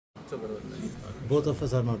Both of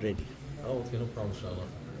us are not ready. Oh, okay, no problem, inshallah.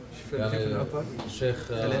 Sheikh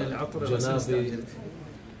Jannah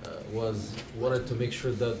wanted to make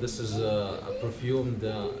sure that this is a perfumed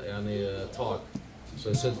talk.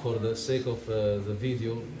 So I said, for the sake of the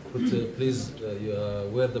video, please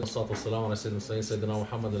wear the salatu wassalam ala Sayyidina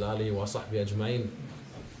Muhammad al-Ali wa sahbihi ajma'in.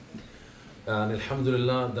 And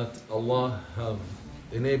alhamdulillah that Allah have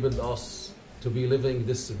enabled us to be living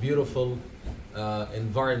this beautiful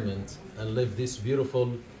environment and live these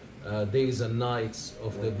beautiful days and nights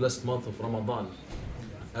of the blessed month of Ramadan.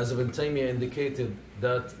 As Ibn Taymiyyah indicated,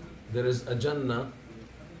 that there is a Jannah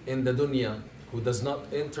in the dunya who does not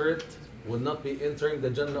enter it will not be entering the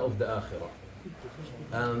Jannah of the Akhirah.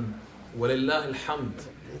 And walillah alhamd,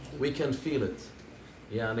 we can feel it.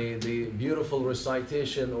 Yani the beautiful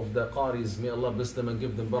recitation of the Qaris, may Allah bless them and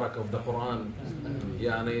give them barakah of the Quran,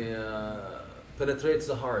 penetrates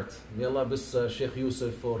the heart. May Allah bless Sheikh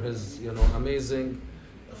Yusuf for his amazing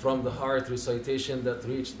from the heart recitation that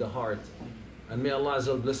reached the heart. And may Allah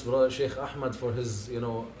Azza wa bless brother Sheikh Ahmad for his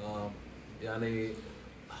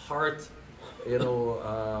heart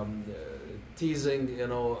teasing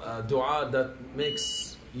dua that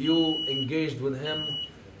makes you engaged with him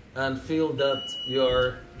and feel that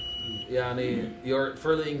you're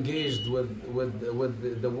fairly engaged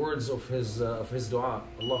with the words of his dua.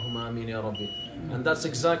 Allahumma ameen ya Rabbi. And that's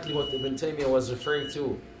exactly what Ibn Taymiyyah was referring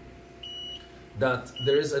to, that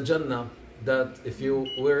there is a Jannah that if you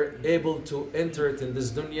were able to enter it in this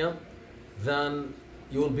dunya, then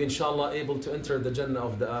you will be inshallah able to enter the Jannah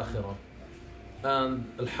of the Akhirah.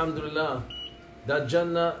 And alhamdulillah, that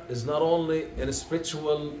Jannah is not only in a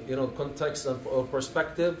spiritual context or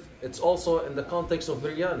perspective, it's also in the context of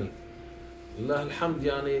biryani. Allah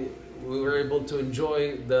alhamd, we were able to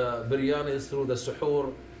enjoy the biryani through the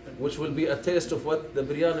suhoor, which will be a taste of what the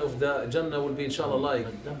biryani of the Jannah will be inshallah like.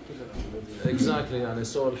 Exactly,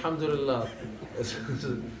 so alhamdulillah,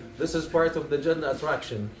 this is part of the Jannah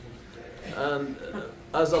attraction. And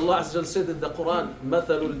as Allah Azza wa Jalla said in the Quran,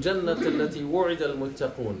 مَثَلُ الْجَنَّةِ الَّتِي وُعِدَ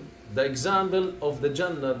الْمُتَّقُونَ, the example of the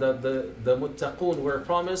Jannah that the muttaqun were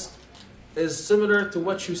promised is similar to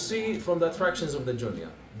what you see from the attractions of the dunya.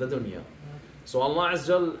 So Allah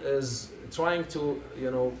Azza wa Jalla is trying to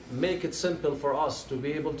make it simple for us to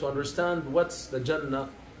be able to understand what's the Jannah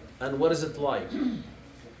and what is it like,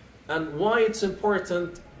 and why it's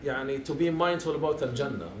important to be mindful about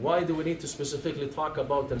Al-Jannah. Why do we need to specifically talk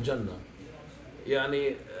about Al-Jannah?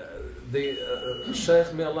 The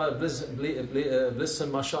Shaykh, may Allah bless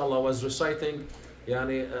him, mashallah, was reciting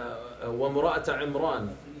وَمُرَأَةَ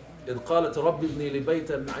عِمْرَانَ إِذْ قَالَتْ رَبِّ ابْنِي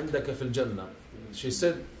لِبَيْتًا عِنْدَكَ فِي الْجَنَّةِ. She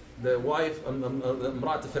said, the wife,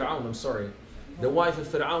 امرأة فرعون, I'm sorry, the wife of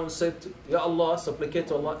Fir'aun said, Ya Allah, supplicate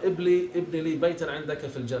to Allah, ابني لي بيتا عندك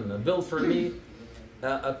في الجنة, build for me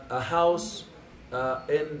a house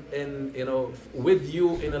with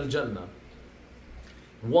you in Al-Jannah.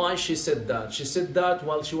 Why she said that? She said that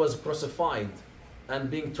while she was crucified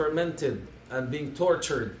and being tormented and being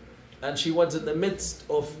tortured, and she was in the midst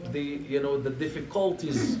of the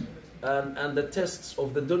difficulties and the tests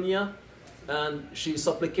of the dunya, and she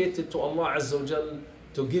supplicated to Allah Azza wa Jal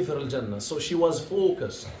to give her Al-Jannah. So she was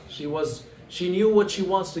focused. She knew what she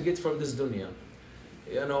wants to get from this dunya.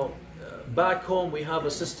 Back home we have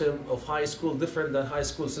a system of high school different than high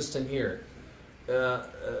school system here.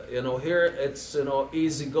 Here it's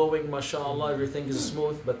easy going, mashallah, everything is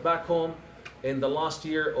smooth. But back home, in the last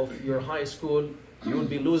year of your high school, you will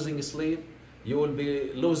be losing sleep, you will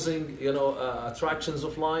be losing attractions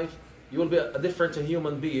of life, you will be a different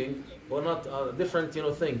human being, or not a different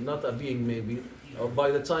thing, not a being maybe,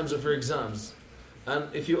 by the times of your exams. And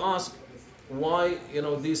if you ask why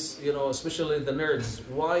these especially the nerds,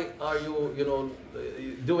 why are you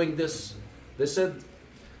doing this, they said,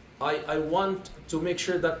 I want to make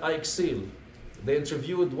sure that I excel. They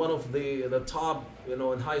interviewed one of the top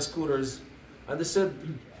in high schoolers, and they said,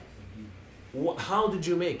 how did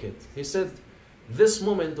you make it? He said, this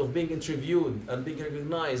moment of being interviewed and being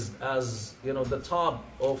recognized as the top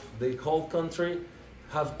of the whole country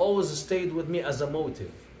have always stayed with me as a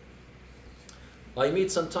motive. I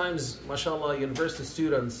meet sometimes, mashallah, university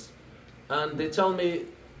students, and they tell me,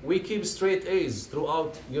 we keep straight A's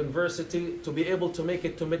throughout university to be able to make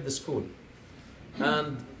it to mid school.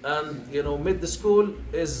 And mid school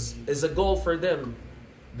is a goal for them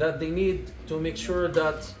that they need to make sure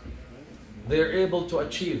that they're able to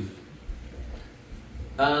achieve.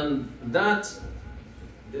 And that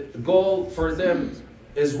goal for them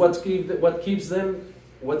is what keeps them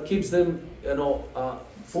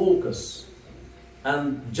focus.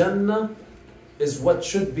 And Jannah is what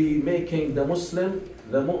should be making the Muslim,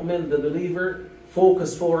 the mu'min, the believer,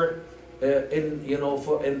 focus for in you know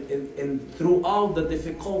for in throughout the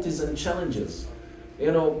difficulties and challenges.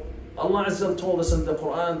 You know, Allah Azza wa Jalla told us in the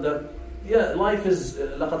Quran that yeah, life is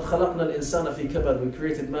لقد خلقنا الإنسان في كبد. We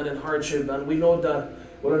created man in hardship, and we know that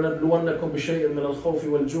وَلَنَبْلُوَنَّكُمْ بِشَيْءٍ مِنَ الْخَوْفِ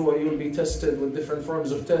وَالْجُوعِ. You'll be tested with different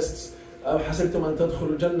forms of tests. حَسِبْتُمْ أَن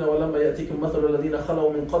تَدْخُلُوا الْجَنَّةَ وَلَمَّا يَأْتِكُمْ مَثَلُ الَّذِينَ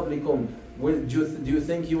خَلَوْا مِنْ قَبْلِكُمْ. Do you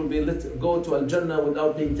think you will be go to Al-Jannah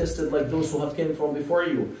without being tested like those who have came from before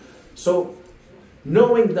you? So,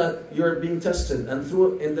 knowing that you're being tested, and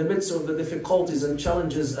through in the midst of the difficulties and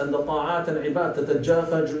challenges and the طاعات and عباد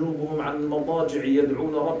تتجافى جنوبهم عن المضاجع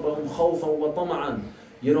يدعون ربهم خوفا وطمعا.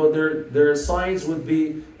 You know, their sides would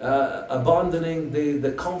be abandoning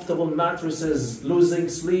the comfortable mattresses, losing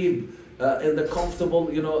sleep in the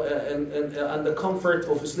comfortable, you know, and the comfort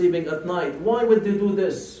of sleeping at night. Why would they do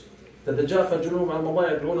this? تتجافى جنوبهم عن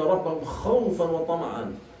المضاجع يدعون ربهم خوفا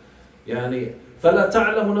وطمعا. يعني فلا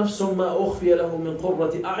تعلم نفس ما أخفي له من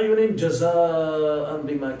قرة أعين جزاء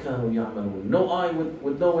بما كانوا يعملون. No eye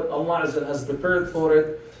would know what Allah has prepared for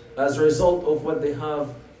it as a result of what they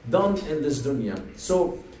have done in this dunya.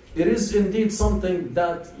 So it is indeed something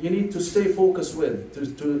that you need to stay focused with,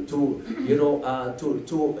 to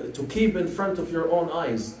keep in front of your own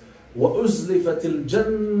eyes. وَأُزْلِفَتِ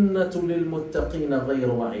الْجَنَّةُ لِلْمُتَّقِينَ غَيْرَ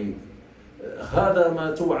وَعِيدٍ هذا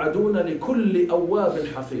ما توعدون لكل أواب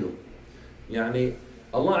حفيظ. يعني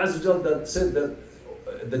Allah Azza wa Jalla said that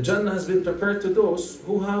the Jannah has been prepared to those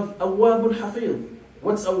who have awwabun hafid.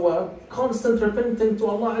 What's awwab? Constant repenting to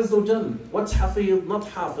Allah Azza wa Jalla. What's hafid? Not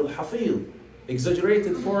hafid, hafid.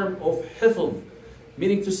 Exaggerated form of hifd,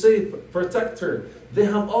 meaning to say protector. They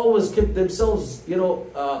have always kept themselves,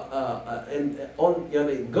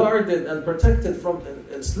 guarded and protected from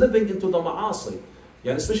slipping into the ma'asi.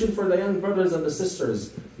 Especially for the young brothers and the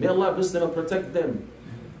sisters. May Allah bless them and protect them.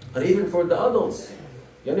 And even for the adults.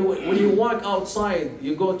 When you walk outside,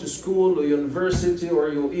 you go to school or university, or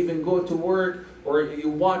you even go to work, or you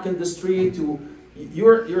walk in the street,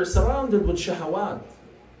 you're surrounded with shahawat.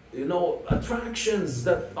 Attractions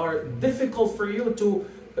that are difficult for you to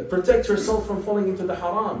protect yourself from falling into the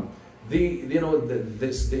haram.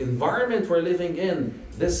 The environment we're living in,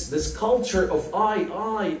 this culture of I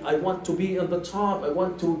want to be on the top, I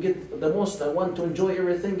want to get the most, I want to enjoy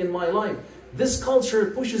everything in my life. This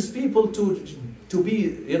culture pushes people to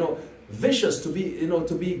be vicious, to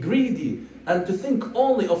be greedy, and to think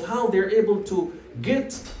only of how they're able to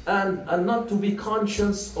get and not to be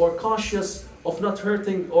conscious or cautious of not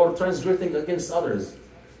hurting or transgressing against others.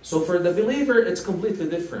 So for the believer, it's completely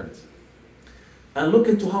different. And look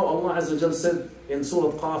into how Allah Azza wa Jalla said in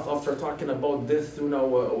Surah Qaf, after talking about death,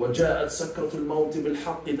 وَجَاءَتْ سَكْرَةُ الْمَوْتِ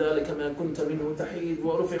بِالْحَقِّ ذَلِكَ مَا كُنْتَ مِنْهُ تَحِيدُ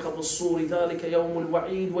وَرُفِخَ فِي الصُّورِ ذَلِكَ يَوْمُ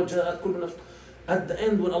الْوَعِيدِ وَجَاءَتْ كُلُّ نَفْسٍ. At the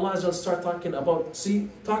end, when Allah Azza wa Jalla start talking about,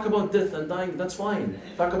 talk about death and dying, that's fine.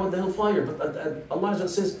 Talk about the hellfire, but Allah Azza wa Jalla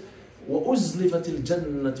says, وَأُزْلِفَتِ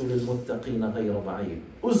الْجَنَّةُ لِلْمُتَّقِينَ غَيْرَ بَعِيدٍ.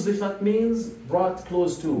 Uzlifat means brought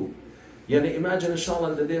close to. Imagine,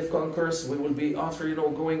 inshallah, on the day of concourse, we will be after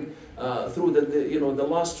going through the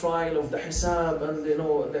last trial of the hisab and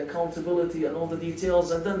the accountability and all the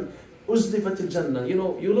details, and then uzlifat al-jannah.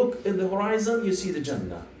 You look in the horizon, you see the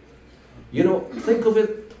Jannah. Think of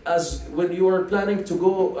it as when you are planning to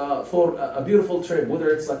go for a beautiful trip,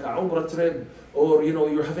 whether it's like a umrah trip, or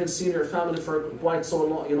you haven't seen your family for quite so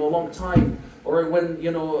long time, or when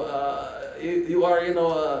you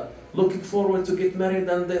are looking forward to get married,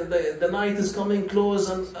 and the night is coming close,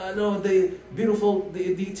 and the beautiful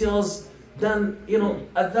details. Then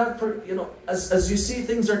at that as you see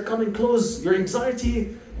things are coming close, your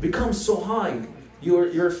anxiety becomes so high.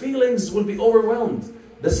 Your feelings will be overwhelmed.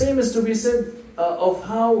 The same is to be said of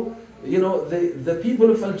how the people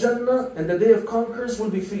of Al-Jannah and the day of conquerors will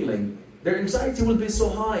be feeling. Their anxiety will be so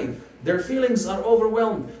high. Their feelings are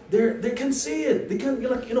overwhelmed. They can see it. They can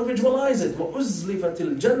visualize it. وَأُزْلِفَتِ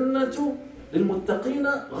الْجَنَّةُ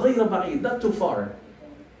لِلْمُتَّقِينَ غَيْرَ بَعِيدٍ. Not too far.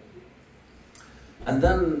 And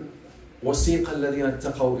then وَسِيقَ الَّذِينَ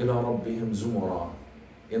اتَّقَوْا إِلَىٰ رَبِّهِمْ زُمُرًا.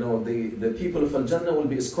 The people of Al-Jannah will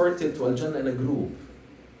be escorted to Al-Jannah in a group.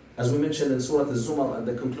 As we mentioned in Surah Al-Zumar at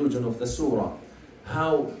the conclusion of the surah,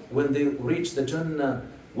 how when they reach the Jannah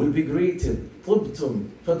will be greeted, طُبْتُمْ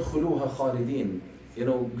فَادْخُلُوهَا خَالِدِينَ.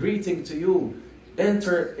 Greeting to you,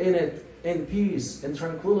 enter in it in peace, in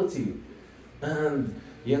tranquility. And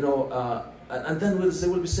and then they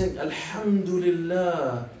will be saying,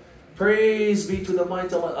 Alhamdulillah, praise be to the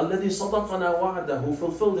mighty Allah, الَّذِي صَدَقَنَا وَعْدَهُ, who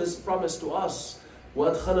fulfilled his promise to us,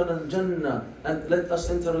 وَأَدْخَلَنَا الْجَنَّةِ, and let us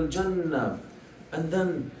enter Al-Jannah. And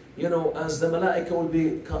then, as the malaika will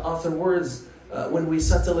be afterwards when we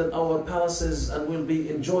settle in our palaces and we'll be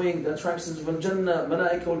enjoying the attractions of Al-Jannah,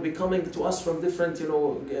 Malaika will be coming to us from different,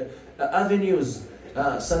 avenues.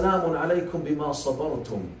 Salamun alaykum bima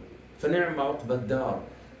sabartum. فَنِعْمَ عُقْبَ الدَّارِ.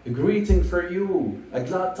 A greeting for you, a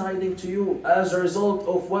glad tiding to you as a result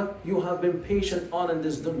of what you have been patient on in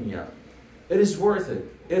this dunya. It is worth it.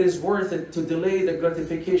 It is worth it to delay the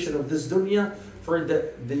gratification of this dunya for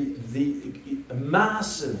the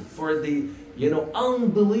massive, for the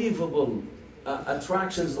unbelievable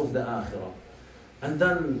attractions of the akhirah. And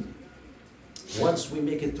then once we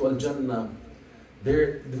make it to Al-Jannah,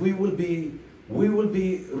 there we will be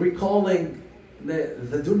recalling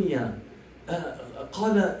the dunya.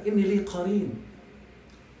 قال إني لي قرين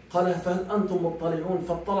قال فهل أنتم مطلعون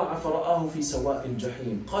فاطلع فرآه في سواء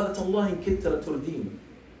الجحيم قال تالله إن كدت لتردين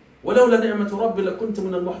ولولا نعمة ربي لكنت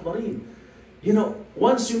من المحضرين.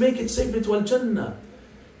 Once you make it safely to Al-Jannah,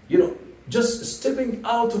 just stepping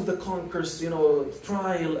out of the conquest,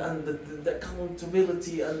 trial and the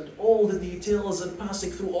accountability and all the details and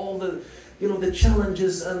passing through all the, the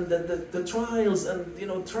challenges and the trials and,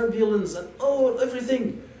 turbulence and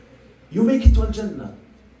everything. You make it to Al-Jannah.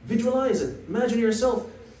 Visualize it. Imagine yourself.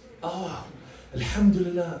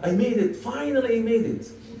 Alhamdulillah, I made it. Finally I made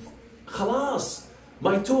it. Khalas.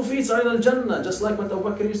 My 2 feet are in Al-Jannah. Just like what Abu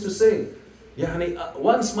Bakr used to say.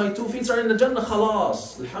 Once my 2 feet are in the Jannah,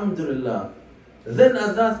 khalas. Alhamdulillah. Then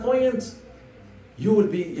at that point, you will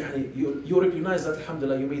be, you recognize that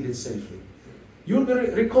Alhamdulillah, you made it safely. You'll be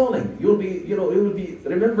recalling. You will be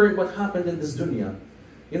remembering what happened in this dunya.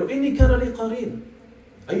 Inni kana li qareen.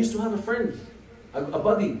 I used to have a friend, a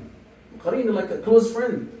buddy, Qareen, like a close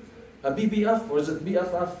friend, a BBF, or is it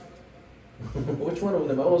BFF? Which one of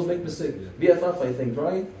them? I always make mistake. BFF, I think,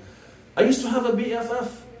 right? I used to have a BFF.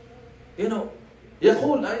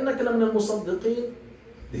 يقول أئنك لمن المصدقين.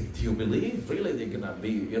 Do you believe really they're gonna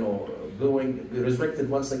be, be resurrected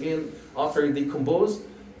once again after they decompose?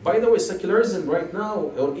 By the way, secularism right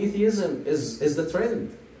now, or atheism, is the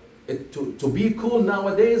trend. To be cool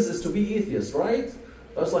nowadays is to be atheist, right?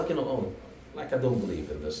 I was like, like I don't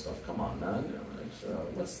believe in this stuff. Come on, man.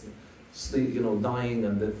 What's the dying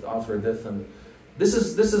and death after death, and this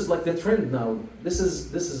is like the trend now. This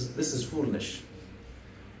is foolish.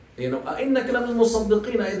 أَإِنَّكَ لَمِنَ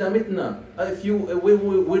الْمُصَدِّقِينَ إِذَا مِتْنَا.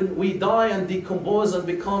 When we die and decompose and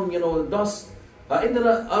become dust,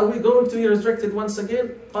 are we going to be resurrected once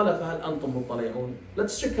again? قَالَ فَهَلْ أَنْتُمْ مُطَّلِعُونَ.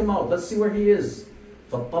 Let's check him out. Let's see where he is.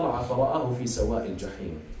 فَاطَّلَعَ فَرَآهُ فِي سَوَاءِ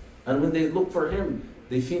الْجَحِيمِ. And when they look for him,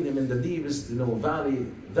 they find him in the deepest,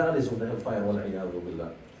 valleys of the hellfire. وَالْعِيَاذُ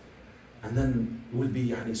بِاللَّهِ. And then it will be,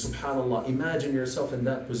 subhanallah, imagine yourself in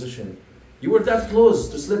that position. You were that close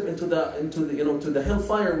to slip into the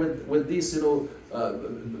hellfire with these,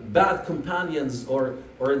 bad companions or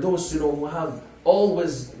those, who have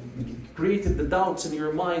always created the doubts in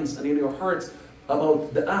your minds and in your heart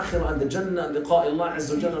about the akhirah and the Jannah and liqa Allah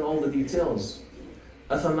Azza wa Jalla and all the details.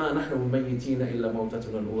 أَفَمَا نَحْنُ مَيِّتِينَ إِلَّا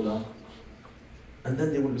مَوْتَتُنَا الْأُولَى. And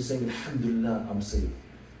then they will be saying, Alhamdulillah, I'm safe.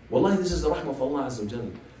 Wallahi, this is the rahmah of Allah Azza wa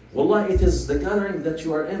Jalla. Wallahi, it is the gathering that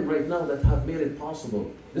you are in right now that have made it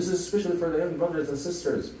possible. This is especially for the young brothers and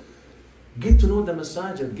sisters. Get to know the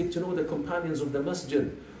masajid, get to know the companions of the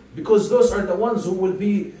masjid, because those are the ones who will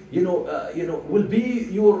be, will be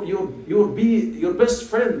your best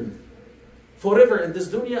friend forever in this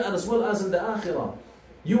dunya and as well as in the akhirah.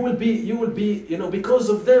 You will be, because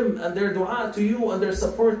of them and their dua to you and their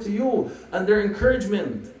support to you and their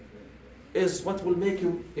encouragement is what will make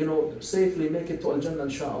you, safely make it to Al-Jannah,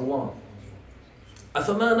 inshaAllah.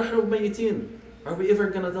 أَفَمَا نَحْنُ مَيِّتِينَ. Are we ever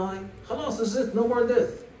gonna die? Khalas, this is it, no more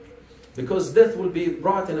death. Because death will be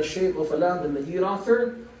brought in a shape of a lamb in the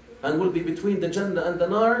hereafter and will be between the Jannah and the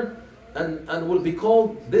Nar and will be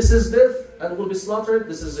called, this is death, and will be slaughtered,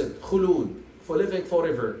 this is it, khulud, for living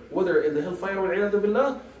forever, whether in the hellfire wal-'iyadhu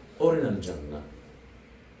billah or in Al-Jannah.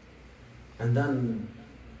 And then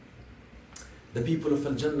the people of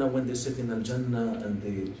Al-Jannah, when they sit in Al-Jannah and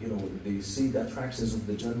they see the attractions of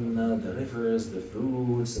the Jannah, the rivers, the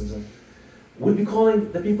fruits, and so, will be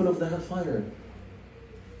calling the people of the hellfire,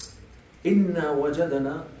 إِنَّا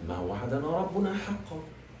وَجَدَنَا مَا وَعَدَنَا رَبُّنَا حَقًّا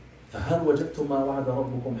فَهَلْ وَجَدْتُمْ مَا وَعَدَ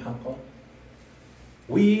رَبُّكُمْ حَقًّا.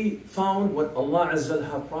 We found what Allah Azza wa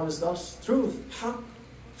Jalla have promised us, truth, haqq,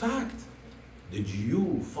 fact. Did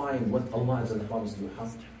you find what Allah Azza wa Jalla promised you,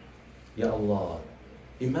 haqq? Ya Allah,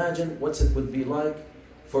 imagine what it would be like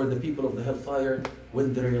for the people of the hellfire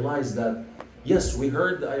when they realize that, yes, we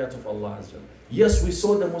heard the ayat of Allah Azza wa Jalla. Yes, we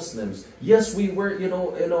saw the Muslims. Yes, we were,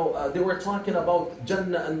 they were talking about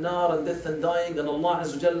Jannah and Nar and death and dying and Allah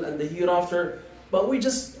Azza wa Jalla and the hereafter, but we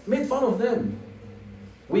just made fun of them.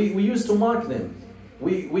 We used to mock them.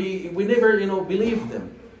 We never, believed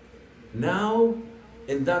them. Now,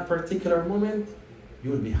 in that particular moment, you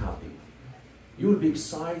will be happy. You will be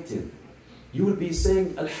excited. You will be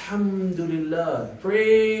saying, Alhamdulillah,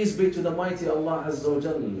 praise be to the mighty Allah Azza wa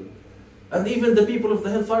Jalla. And even the people of the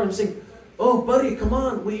hellfire will say, oh buddy, come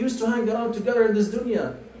on, we used to hang around together in this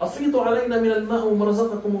dunya. أَفِيضُ عَلَيْنَا مِنَ الْمَاءِ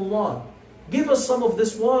وَمَرَزَقَكُمُ اللَّهِ. Give us some of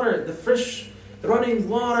this water, the fresh running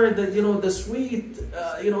water, the sweet,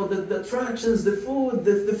 the attractions, the food,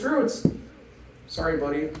 the fruits. Sorry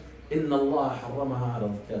buddy, إِنَّ اللَّهَ حَرَّمَهَا عَلَى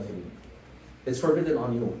الْكَافِرِينَ. It's forbidden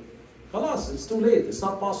on you. Khalas, it's too late, it's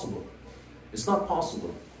not possible. It's not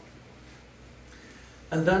possible.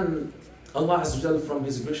 And then Allah Azza wa Jalla, from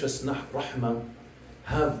His gracious rahmah,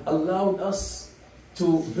 have allowed us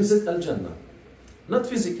to visit Al-Jannah. Not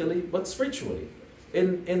physically, but spiritually.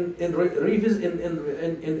 In living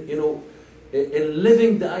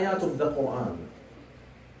the ayat of the Quran.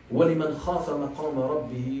 وَلِمَنْ خَافَ مَقَامَ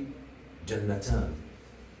رَبِّهِ جَنَّتَانِ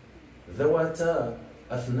ذَوَاتَا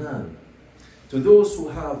أَفْنَانِ. To those who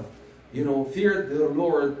have, feared their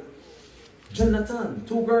Lord, Jannatan,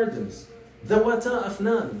 2 gardens. ذَوَاتَا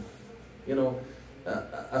أَفْنَانِ.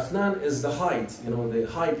 Afnan is the height, the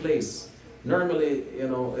high place. Normally,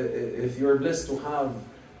 if you're blessed to have,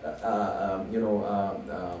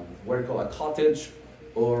 what do you call a cottage,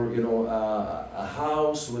 or a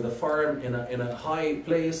house with a farm in a high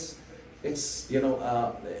place, it's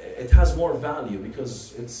it has more value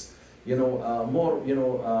because it's more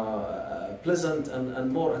pleasant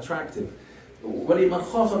and more attractive. وَلِمَنْ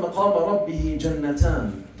خَافَ مَقَامَ رَبِّهِ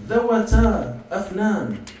جَنَّتَانِ ذَوَاتَا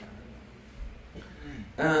أَفْنَانِ.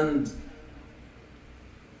 And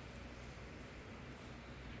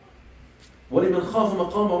وَلِمَنْ خَافَ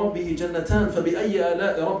مَقَامَ رَبِّهِ جَنَّتَانِ فَبِأَيِّ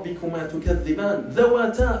آلَاءِ رَبِّكُمَا تُكَذِّبَانِ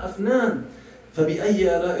ذَوَاتَا أَفْنَانِ فَبِأَيِّ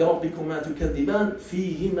آلَاءِ رَبِّكُمَا تُكَذِّبَانِ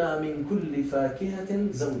فِيهِمَا مِنْ كُلِّ فَاكِهَةٍ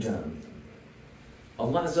زَوْجَانِ.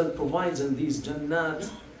 Allah Azza wa Jalla provides in these jannat,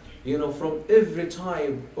 from every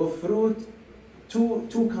type of fruit,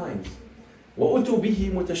 two kinds. وَأُتُوا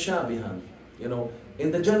بِهِ مُتَشَابِهًا.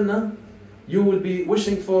 In the Jannah, you will be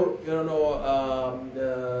wishing for,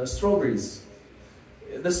 strawberries.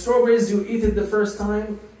 The strawberries, you eat it the first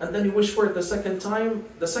time, and then you wish for it the second time.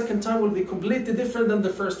 The second time will be completely different than the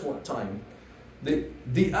first time.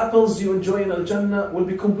 The apples you enjoy in Al-Jannah will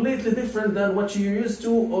be completely different than what you used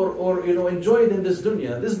to or enjoyed in this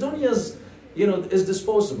dunya. This dunya is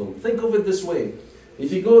disposable. Think of it this way.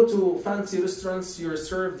 If you go to fancy restaurants, you're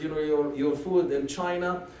served, your food in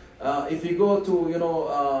China. If you go to,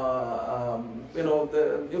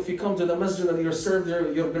 if you come to the masjid and you're served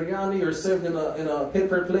your biryani, you're served in a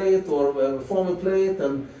paper plate or a foam plate,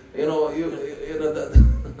 and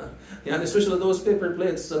especially those paper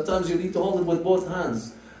plates, sometimes you need to hold it with both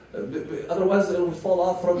hands, otherwise it will fall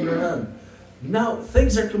off from your hand. Now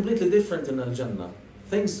things are completely different in Al-Jannah.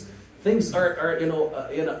 Things are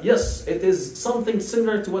yes, it is something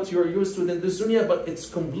similar to what you're used to in this dunya, but it's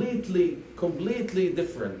completely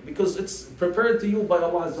different because it's prepared to you by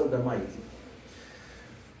Allah Azza wa Jalla.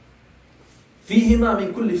 فيهما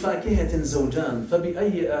من كل فاكهة زوجان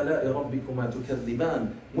فبأي آلاء ربكما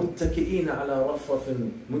تكذبان متكئين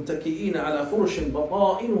على فرش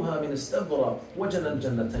بطائنها من استبرق وجنى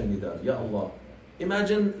الجنتين دان. Ya Allah,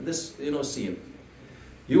 imagine this scene.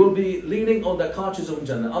 You will be leaning on the couches of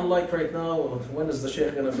Jannah. Unlike right now, when is the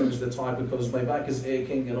Shaykh going to finish the talk because my back is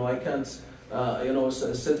aching, I can't sit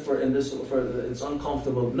it's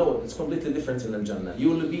uncomfortable. No, it's completely different in Jannah.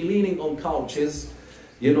 You will be leaning on couches,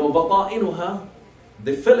 بطائنها,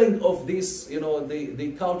 the filling of these,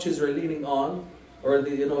 the couches you're leaning on, or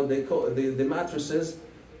the mattresses,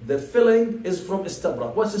 the filling is from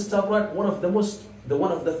istabrak. What's istabrak? One of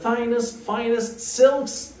the finest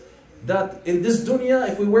silks that in this dunya,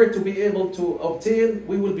 if we were to be able to obtain,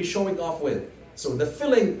 we will be showing off with. So the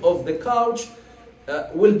filling of the couch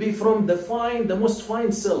will be from the most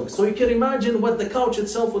fine silk. So you can imagine what the couch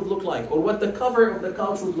itself would look like, or what the cover of the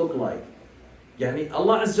couch would look like.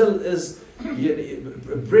 Allah Azza wa Jalla is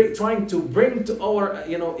trying to bring to our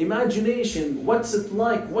imagination what's it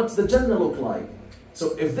like, what's the Jannah look like.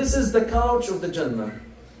 So if this is the couch of the Jannah,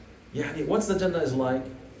 what's the Jannah is like?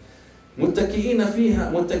 متكئين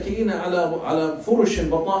على فرش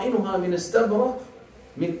بطائنها من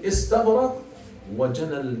استبرق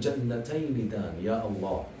وجنى الجنتين دان. Ya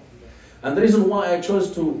Allah. And the reason why I chose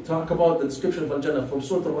to talk about the description of Al-Jannah from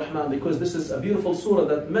Surah Al-Rahman, because this is a beautiful surah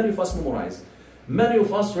that many of us memorize. Many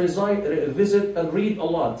of us visit and read a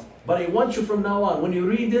lot. But I want you from now on, when you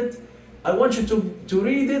read it, I want you to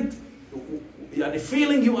read it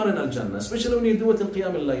feeling you are in Al-Jannah, especially when you do it in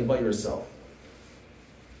Qiyam al-Layl by yourself.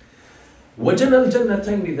 وَجَنَى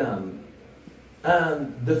الْجَنَّتَيْنِ دَانِ.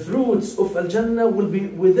 And the fruits of Al-Jannah will be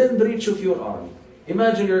within the reach of your arm.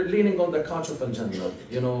 Imagine you're leaning on the couch of Al-Jannah,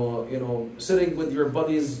 sitting with your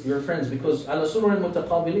buddies, your friends, because ala surur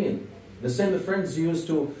mutaqabilin, the same friends you used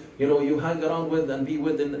to, you hang around with and be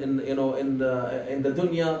with in the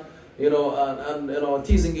dunya, and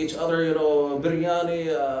teasing each other, biryani,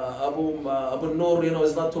 Abu Noor,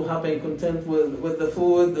 is not too happy and content with the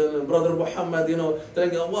food, Brother Muhammad,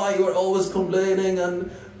 telling why you're always complaining, and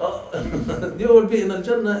they will be in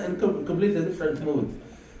Al-Jannah in completely different mood.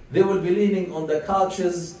 They will be leaning on the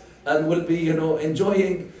couches and will be,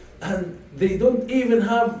 enjoying, and they don't even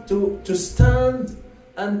have to stand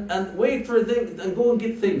and wait for them and go and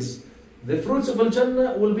get things. The fruits of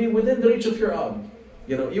Al-Jannah will be within the reach of your arm.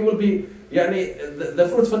 You will be, the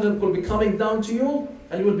fruits of Al-Jannah will be coming down to you,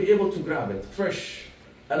 and you will be able to grab it fresh.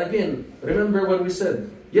 And again, remember what we said.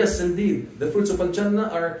 Yes, indeed, the fruits of Al-Jannah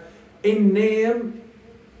are in name,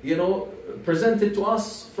 presented to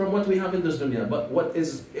us from what we have in this dunya. But what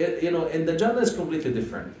is, in the Jannah is completely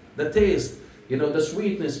different. The taste, the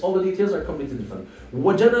sweetness, all the details are completely different.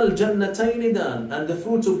 وَجَنَى الْجَنَّتَيْنِ دَانٍ. And the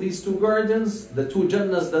fruits of these two gardens, the two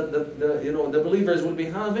Jannahs that the believers will be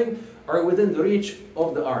having, are within the reach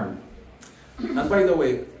of the arm. And by the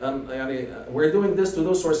way, we're doing this to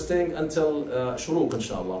those who are staying until shuruq,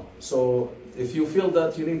 inshallah. So if you feel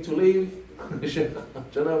that you need to leave,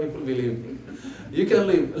 Jannah people be leaving. You can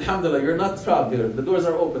leave. Alhamdulillah, you're not trapped here. The doors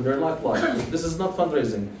are open. They're not locked. This is not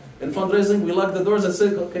fundraising. In fundraising, we lock the doors and say,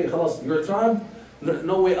 okay, khalas, you're trapped.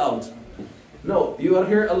 No way out. No, you are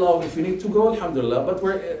here allowed. If you need to go, alhamdulillah. But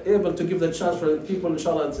we're able to give the chance for people,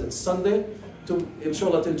 inshallah, it's Sunday, to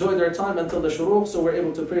inshallah to enjoy their time until the shuruq. So we're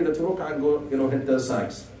able to pray the turuq and go, hit the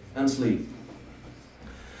sacks and sleep.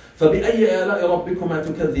 فبأي آلاء ربكما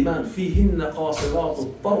تكذبان فيهن قاصرات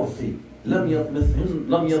الطرف لم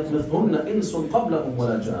يطمثهن إنس قبلهم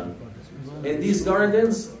ولا جان. In these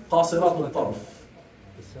gardens, قاصرات الطرف.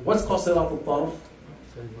 What's قاصرات الطرف?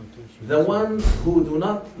 The one who do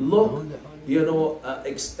not look,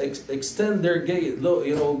 extend their gaze, look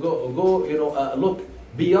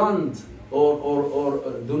beyond, or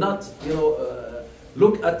do not,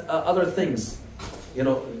 look at other things.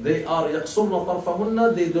 They are يقصرن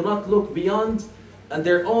طرفهن. They do not look beyond, and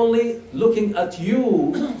they're only looking at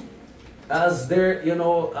you as their,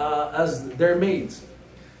 as their mate.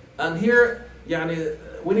 And here,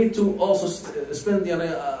 we need to also spend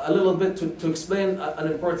a little bit to explain an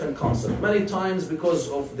important concept. Many times, because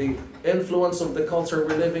of the influence of the culture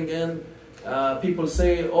we're living in, people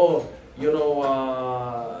say, oh,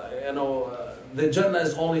 the Jannah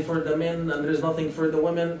is only for the men and there is nothing for the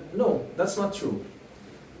women. No, that's not true.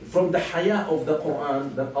 From the haya of the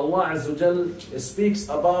Quran, that Allah Azza wa Jal speaks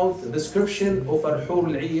about the description of al-hur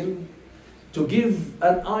al-'ayn, to give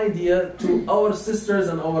an idea to our sisters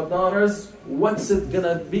and our daughters, what's it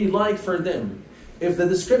gonna be like for them. If the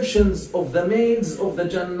descriptions of the maids of the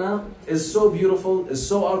Jannah is so beautiful, is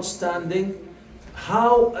so outstanding,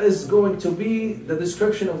 how is going to be the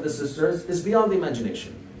description of the sisters is beyond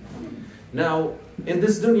imagination. Now, in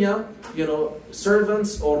this dunya,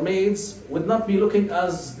 servants or maids would not be looking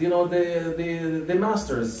as, the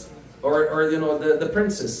masters or the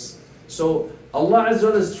princess. So Allah Azza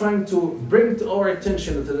wa Jalla is trying to bring to our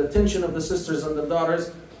attention, to the attention of the sisters and the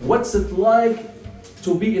daughters, what's it like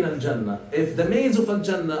to be in Al-Jannah. If the maids of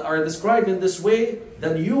Al-Jannah are described in this way,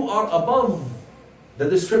 then you are above the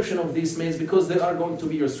description of these maids, because they are going to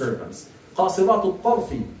be your servants. قاصرات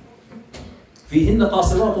الطرف فيهن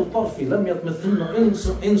قاصرات الطرف لم يطمثهن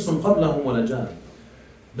إنس قبلهم ولا جان.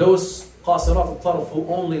 Those قاصرات الطرف who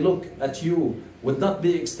only look at you would not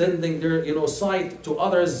be extending their sight to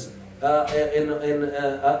others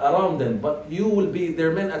around them, but you will be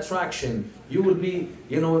their main attraction. You will be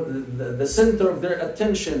the center of their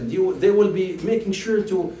attention. They will be making sure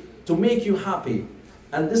to make you happy.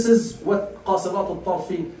 And this is what قاصرات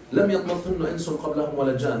الطرف لم يطمثهن إنس قبلهم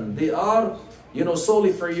ولا جان. They are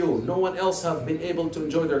solely for you. No one else have been able to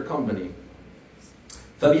enjoy their company.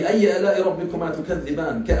 فبأي آلاء ربكما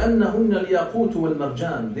تكذبان كأنهن الياقوت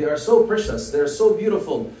والمرجان. They are so precious. They are so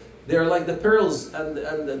beautiful. They are like the pearls and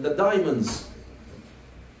the diamonds.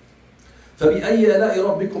 فبأي آلاء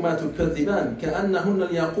ربكما تكذبان كأنهن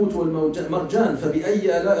الياقوت والمرجان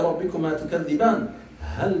فبأي آلاء ربكما تكذبان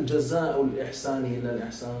هل جزاء الإحسان إلا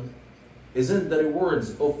الإحسان. Isn't the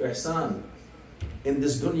rewards of ihsan in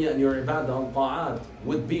this dunya and your ibadah and ta'at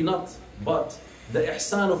would be not but the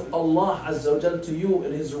ihsan of Allah Azza wa Jal to you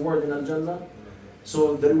in His reward in Al-Jannah?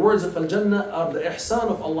 So the rewards of Al-Jannah are the ihsan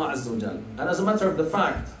of Allah Azza wa Jal. And as a matter of the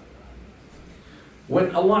fact,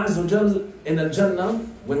 when Allah Azza wa Jal in Al-Jannah,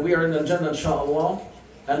 when we are in Al-Jannah inshaAllah,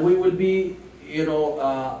 and we will be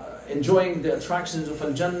enjoying the attractions of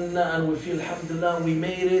Al-Jannah, and we feel, alhamdulillah, we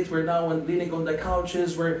made it, we're now leaning on the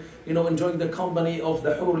couches, we're enjoying the company of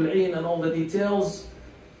the Hur al-Ain and all the details,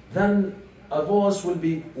 then a voice will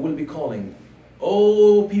be calling,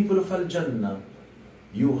 "Oh, people of Al-Jannah,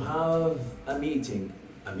 you have a meeting."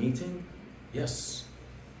 A meeting? Yes.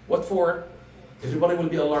 What for? Everybody will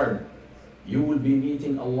be alarmed. You will be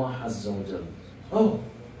meeting Allah Azza wa Jal. Oh,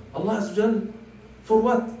 Allah Azza wa Jal? For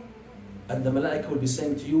what? And the Malaika will be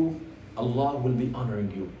saying to you, Allah will be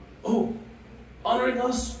honoring you. Oh, honoring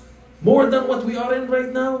us? More than what we are in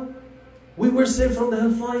right now? We were saved from the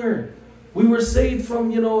hellfire. We were saved from,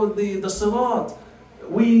 the Sirat.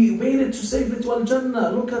 We made it to save it to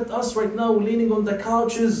Al-Jannah. Look at us right now, leaning on the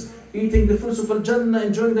couches, eating the fruits of Al-Jannah,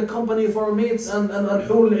 enjoying the company of our mates and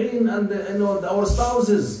Al-Hur al-Ain and our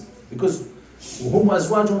spouses. Because هُمْ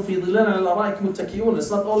أَزْوَاجٌ فِي ظِلَالٍ عَلَى الْأَرَائِكِ مُتَّكِئُونَ. It's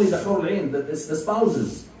not only the Hur al-Ain, it's the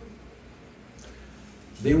spouses.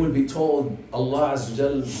 They will be told, Allah Azza wa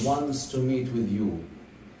Jal wants to meet with you.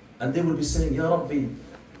 And they will be saying, Ya Rabbi,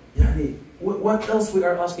 what else we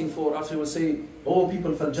are asking for? After we will say, oh,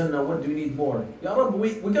 people of Al-Jannah, what do you need more? Ya Rabbi,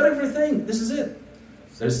 we got everything. This is it.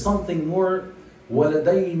 There's something more.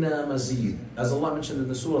 وَلَدَيْنَا مَزِيد. As Allah mentioned in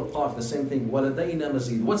the Surah Qaf, the same thing. وَلَدَيْنَا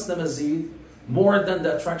مَزِيد. What's the mazid? More than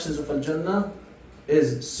the attractions of Al-Jannah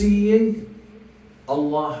is seeing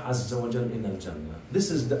Allah Azza wa Jal in Al-Jannah.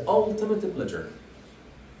 This is the ultimate pleasure.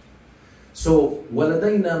 So,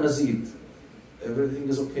 وَلَدَيْنَا مَزِيد. Everything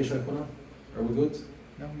is okay, Shaykhuna? Are we good?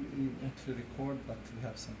 No, we want to record, but we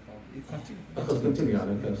have some problem. You continue. Continue,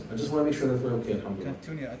 I just want to make sure that we're okay, alhamdulillah.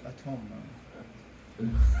 Continue at home now.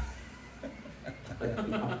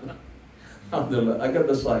 Alhamdulillah, I got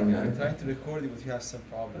the sign, I'm trying to record it, but you have some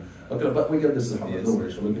problem. Okay, but we get this, alhamdulillah. Yes. Don't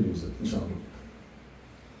worry, so we can use it, inshallah.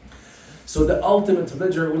 So the ultimate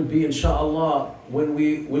pleasure will be, inshallah, when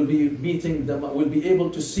we will be meeting them, we'll be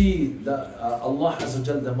able to see the Allah Azza wa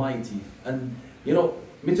Jal, the Mighty. And,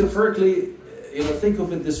 metaphorically, think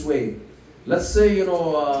of it this way. Let's say,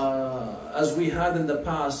 as we had in the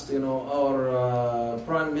past, our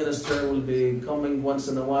Prime Minister will be coming once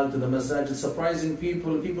in a while to the masajid, surprising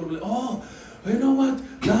people. People will be, oh, you know what?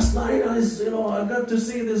 Last night I got to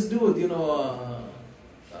see this dude, he's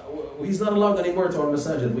not allowed anymore to our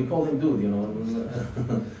masajid. We call him dude,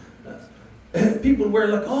 People were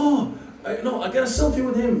like, oh, I got a selfie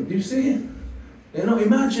with him. Do you see?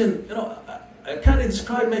 Imagine, I can't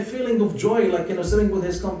describe my feeling of joy, like, sitting with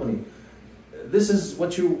his company. This is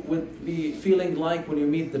what you would be feeling like when you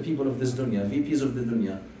meet the people of this dunya, VPs of the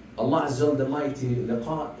dunya. Allah Azza wa Jal, the Mighty,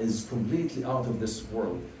 liqa is completely out of this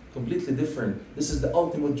world, completely different. This is the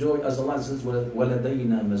ultimate joy, as Allah says,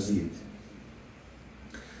 وَلَدَيْنَا مَزِيد.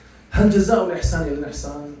 هل جزاء الإحسان إلا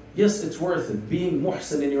الإحسان? Yes, it's worth it. Being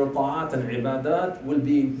muhsin in your ta'at and ibadat will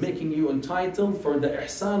be making you entitled for the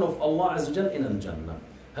ihsan of Allah Azza wa Jal in al-Jannah.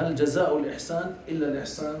 هل جزاء الإحسان إلا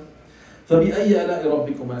الإحسان؟ فبأي آلاء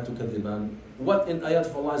ربكما تكذبان? What in ayat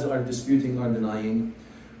of Allah are disputing or denying?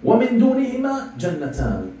 وَمِن دُونِهِمَا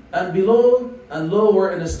جَنَّتَانِ. And below and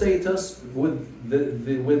lower in a status with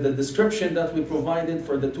the description that we provided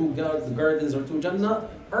for the two gardens or two Jannah,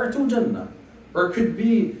 or two Jannah. Or it could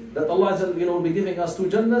be that Allah will be giving us two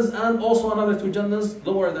Jannahs and also another two Jannahs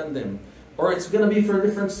lower than them. Or it's going to be for a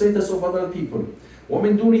different status of other people.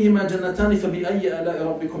 وَمِن دُونِهِمَا جَنَّتَانِ فَبِأَيِّ آلَاءِ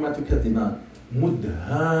رَبِّكُمَا تُكَذِّبَانِ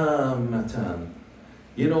مُدْهَامَّتَانِ.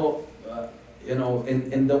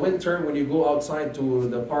 In the winter, when you go outside to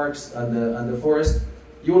the parks and the forest,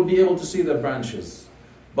 you will be able to see the branches.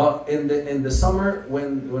 But in the summer,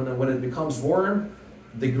 when it becomes warm,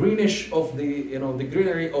 the greenish of the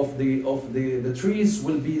greenery of the trees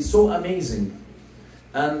will be so amazing,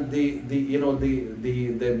 and the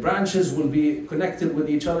branches will be connected with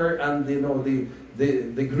each other, and the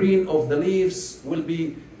green of the leaves will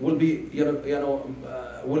be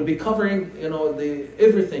covering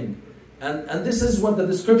everything. And this is what the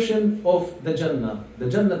description of the Jannah. The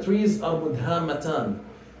Jannah trees are mudhamatan.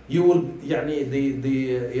 You will,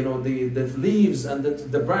 the leaves and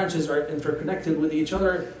the branches are interconnected with each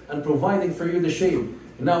other and providing for you the shade.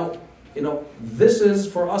 Now, this is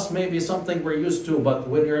for us maybe something we're used to, but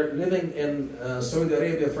when you're living in Saudi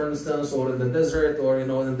Arabia, for instance, or in the desert, or in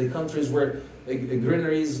the countries where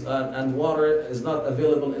greeneries and water is not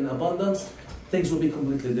available in abundance, things will be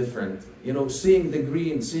completely different. Seeing the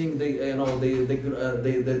green, seeing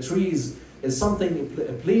the trees is something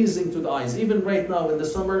pleasing to the eyes. Even right now in the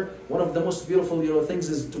summer, one of the most beautiful things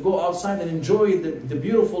is to go outside and enjoy the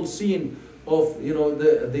beautiful scene of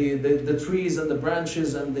the trees and the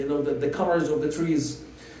branches and the colors of the trees.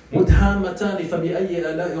 مُدْهَامَّتَانِ فَبِأَيِّ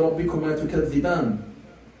آلَاءِ رَبِّكُمَا تُكَذِّبَانِ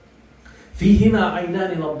فيهما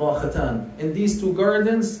عينان نضاختان. In these two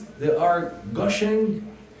gardens, there are gushing,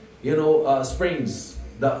 springs.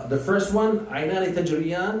 The first one, عينان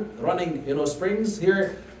تجريان, running, springs.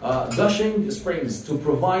 Here, gushing springs to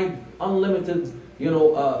provide unlimited,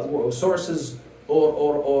 sources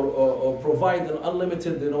or provide an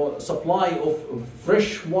unlimited, supply of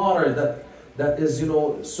fresh water that is,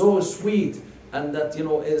 so sweet and that,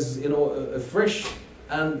 is, fresh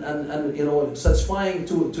and satisfying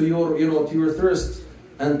to your thirst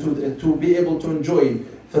and to be able to enjoy.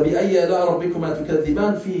 فبأي آلاء ربكما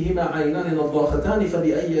تكذبان فيهما عينان نضاختان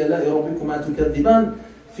فبأي آلاء ربكما تكذبان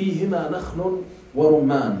فيهما نخل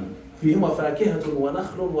ورمان فيهما فاكهة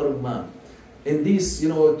ونخل ورمان. In these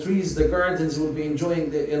trees, the gardens will be enjoying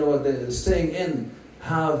the staying in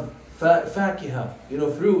have fakiha,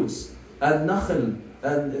 fruits, and nakhl,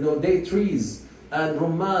 and date trees, and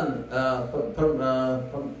rumman,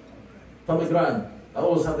 pomegranate. I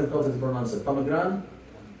always have difficulty to pronounce it. Pomegranate.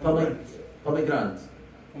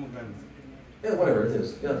 Yeah, whatever it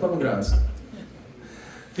is. Yeah, pomegranates.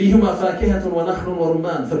 فيهما فاكهة ونخل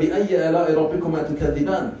ورمان فبأي آلاء ربكما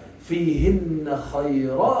تكذبان فيهن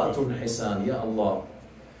خيرات حسان. Ya Allah.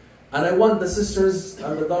 And I want the sisters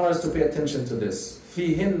and the daughters to pay attention to this.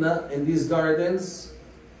 فيهن, in these gardens,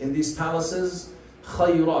 in these palaces,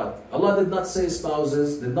 خيرات. Allah did not say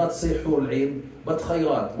spouses, did not say حور العين, but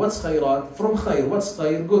خيرات. What's خيرات? From خير. What's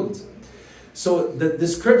خير? Good. So the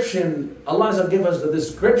description, Allah has given us the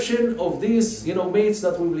description of these, mates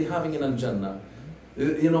that we will be having in Al-Jannah.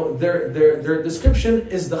 Their description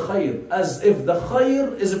is the khayr, as if the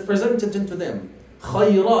khayr is presented into them.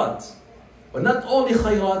 Khayrat. But not only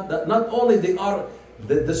khayrat, that not only they are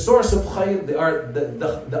the source of khayr, they are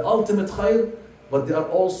the ultimate khayr, but they are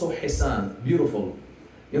also hisan, beautiful.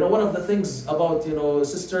 One of the things about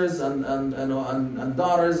sisters and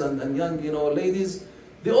daughters and young ladies,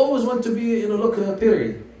 they always want to be look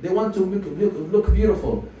pretty. They want to look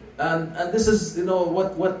beautiful, and this is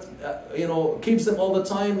what keeps them all the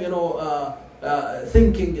time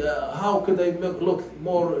thinking how could they look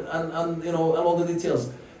more and all the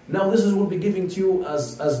details. Now this will be given to you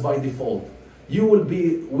as by default. You will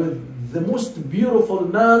be with the most beautiful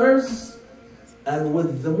manners and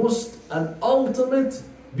with the most and ultimate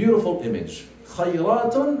beautiful image.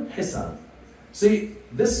 Khayratun hisan. See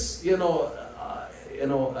this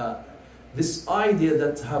this idea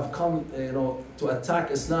that have come, to attack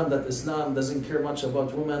Islam, that Islam doesn't care much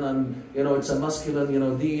about women and, it's a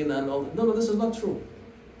masculine, deen and all. No, this is not true.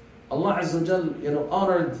 Allah Azza wa Jal,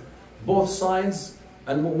 honored both sides,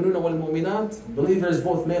 al-mu'minuna wal-mu'minat, believers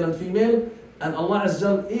both male and female, and Allah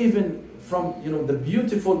Azza wa Jal, even from, the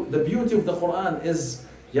beauty of the Quran is,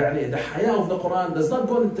 the haya of the Quran does not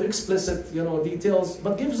go into explicit, details,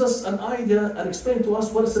 but gives us an idea and explain to us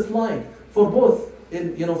what is it like for both,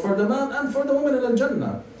 for the man and for the woman in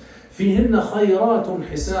Al-Jannah. فيهن خيرات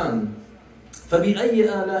حسان فبأي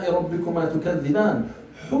آلاء ربكما تكذبان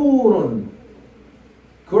حور,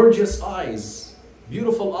 gorgeous eyes,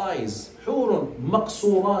 beautiful eyes, حور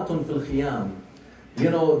مقصورات في الخيام.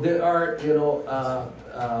 They are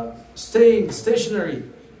staying stationary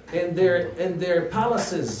in their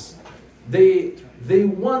palaces. They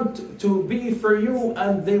want to be for you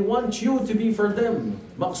and they want you to be for them.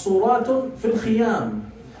 مقصورات في الخيام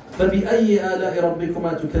فبأي آلاء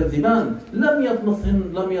ربكما تكذبان لم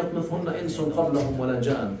يطمثهن إنس قبلهم ولا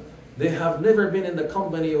جان. They have never been in the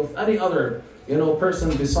company of any other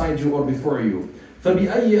person beside you or before you.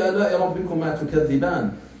 فبأي آلاء ربكما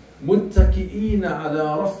تكذبان متكئين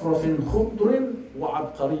على رفرف خضر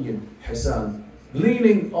وعبقري حسان.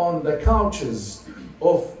 Leaning on the couches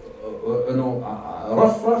of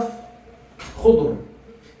rafraf khudr.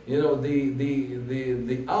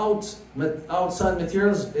 The outside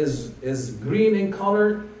materials is green in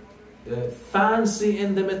color, fancy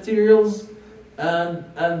in the materials,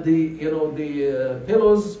 and the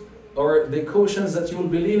pillows or the cushions that you will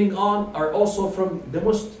be leaning on are also from the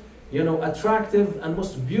most attractive and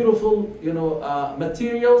most beautiful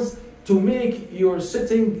materials to make your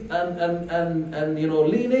sitting and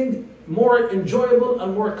leaning more enjoyable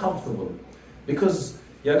and more comfortable. Because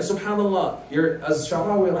subhanallah, as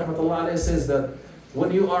Sha'rawi rahmatullah alayhi says that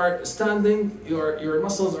when you are standing, your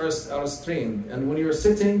muscles are strained, and when you're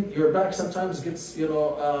sitting, your back sometimes gets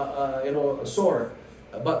sore.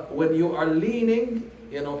 But when you are leaning,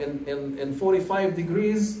 in 45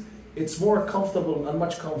 degrees, it's more comfortable and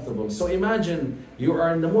much comfortable. So imagine you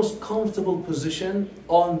are in the most comfortable position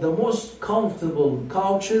on the most comfortable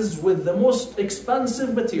couches with the most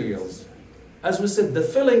expensive materials. As we said, the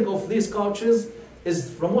filling of these couches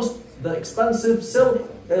is the expensive silk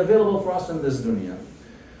available for us in this dunya.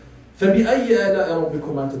 فبأي آلاء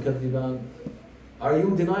ربكما تكذبان. Are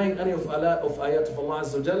you denying any of ayat of Allah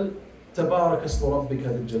Azza wa Jal? تبارك اسم ربك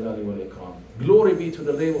ذي الجلال والإكرام. Glory be to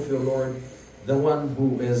the name of your Lord, the one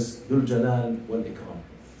who is Dhul Jalal wal Ikram.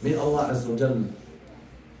 May Allah Azza wa Jal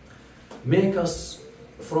make us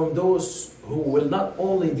from those who will not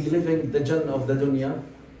only be living the Jannah of the dunya,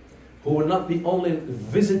 who will not be only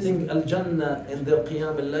visiting Al-Jannah in their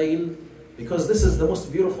Qiyam al-Layl, because this is the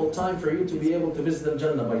most beautiful time for you to be able to visit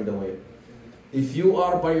Al-Jannah, by the way. If you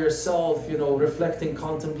are by yourself, reflecting,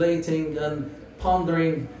 contemplating and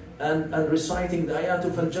pondering and reciting the ayat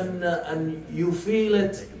of Al-Jannah, and you feel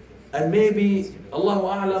it, and maybe, Allahu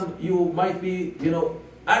A'lam, you might be,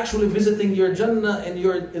 actually visiting your Jannah in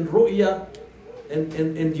ru'ya,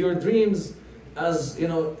 in your dreams, as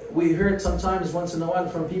we heard sometimes once in a while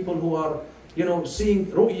from people who are seeing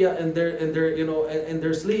ru'ya in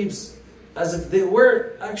their sleeps, as if they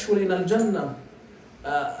were actually in Al-Jannah,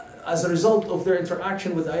 as a result of their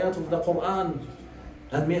interaction with ayat of the Quran.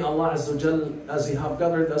 And may Allah Azza wa Jal, as He have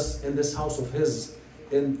gathered us in this house of His,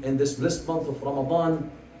 in this blessed month of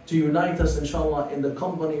Ramadan, to unite us inshallah in the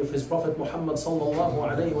company of His Prophet Muhammad sallallahu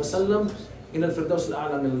alayhi wa sallam in al-Firdaus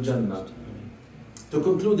al-A'la min al-Jannah. To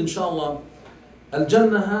conclude inshallah,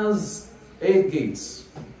 Al-Jannah has 8 gates.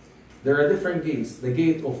 There are different gates. The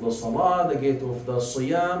gate of the Salah, the gate of the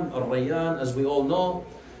Siyam, Al-Rayyan, as we all know,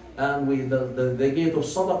 and the gate of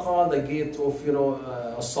Sadaqah, the gate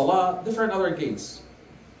of Salah, different other gates.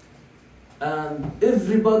 And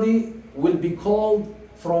everybody will be called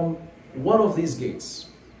from one of these gates.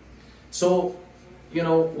 So,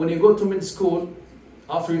 when you go to mid school,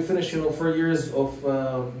 after you finish, 4 years of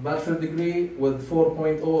bachelor degree with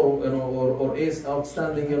 4.0 or A's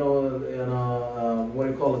outstanding,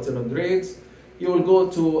 grades, you will go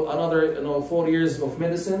to another, 4 years of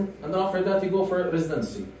medicine, and then after that you go for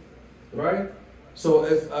residency, right? So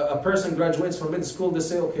if a person graduates from mid school, they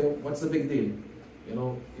say, okay, what's the big deal?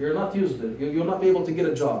 You're not used to it. You'll not be able to get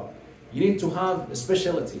a job. You need to have a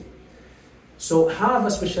specialty. So have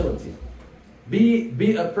a specialty.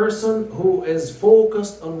 Be a person who is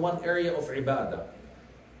focused on one area of ibadah.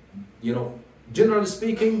 Generally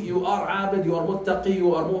speaking, you are abid, you are muttaqi,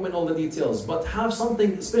 you are mu'min, all the details. But have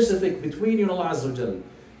something specific between you and Allah Azza wa Jal.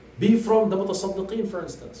 Be from the mutasaddiqeen, for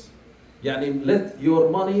instance. Let your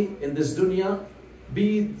money in this dunya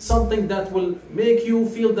be something that will make you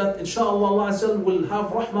feel that inshallah Allah Azza wa Jal will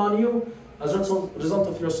have rahmah on you as a result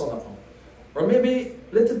of your sadaqah. Or maybe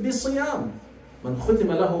let it be siyam. Man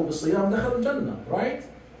khutima lahu bisiyam dakhal al-Jannah, right?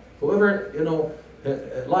 Whoever,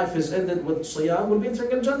 life is ended with siyam will be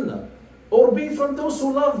entering al-Jannah. Or be from those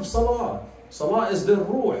who love salah. Salah is their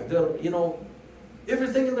ruh, their,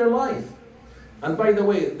 everything in their life. And by the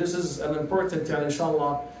way, this is an important,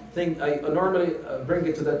 inshallah, thing. I normally bring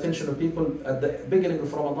it to the attention of people at the beginning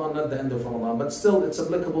of Ramadan, not the end of Ramadan, but still it's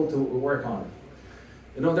applicable to work on.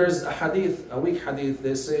 There's a hadith, a weak hadith,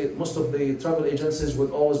 they say most of the travel agencies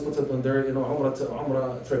would always put it on their,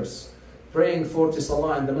 Umrah trips. Praying 40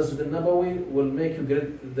 Salah in the Masjid al-Nabawi will make you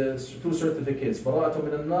get the 2 certificates, Bara'atu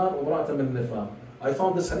min al-Nar wa Bara'atu min al-Nifaq. I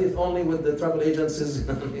found this hadith only with the travel agencies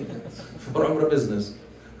for Umrah business.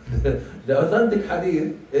 The authentic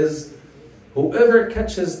hadith is, whoever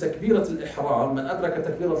catches Takbirat al-Ihram, man adraka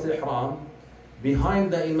Takbirat al-Ihram,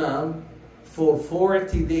 behind the Imam for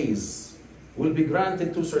 40 days, will be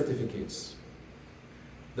granted 2 certificates.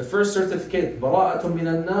 The first certificate, Bara'atun min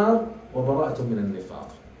al-Nar wa Bara'atun min al-Nifaq.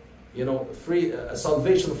 Free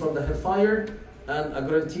salvation from the hellfire, and a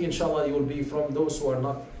guarantee, inshallah, you will be from those who do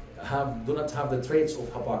not have the traits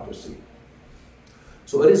of hypocrisy.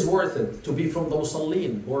 So it is worth it to be from the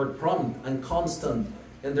Musallin, who are prompt and constant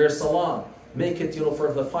in their salah. Make it,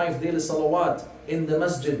 for the 5 daily salawat in the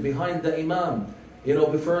masjid behind the Imam.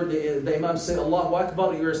 Before the Imam say Allahu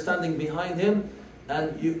Akbar, you're standing behind him,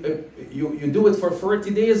 and you do it for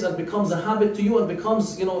 40 days, and becomes a habit to you, and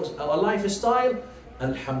becomes a lifestyle.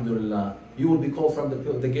 Alhamdulillah, you will be called from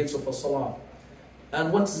the gates of as-salah.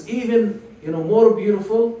 And what's even more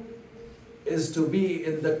beautiful is to be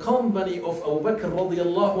in the company of Abu Bakr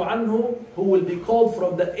radiyallahu anhu, who will be called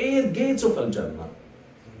from the 8 gates of Al-Jannah.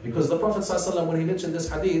 Because the Prophet ﷺ, when he mentioned this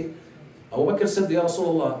hadith, Abu Bakr said, Ya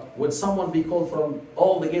Rasulullah, would someone be called from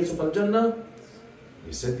all the gates of Al-Jannah?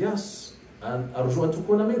 He said, yes. And arju an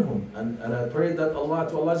tukuna minhum. And I pray that Allah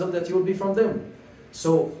that you will be from them.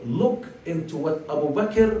 So look into what Abu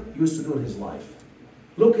Bakr used to do in his life.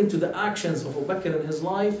 Look into the actions of Abu Bakr in his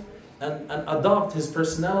life, and adopt his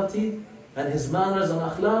personality and his manners and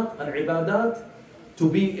akhlaq and ibadat to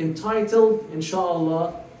be entitled,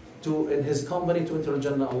 inshallah, in his company to enter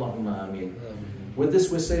Jannah. Allahumma ameen. With this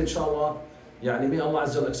we say, inshallah, يعني may Allah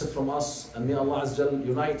عز وجل accept from us and may Allah عز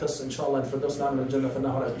وجل unite us إن شاء الله in الفردوس الأعلى من الجنة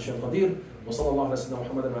فإنه على كل شيء قدير. وصلى الله على سيدنا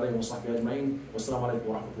محمد وعلى آله وصحبه أجمعين والسلام عليكم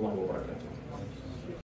ورحمة الله وبركاته.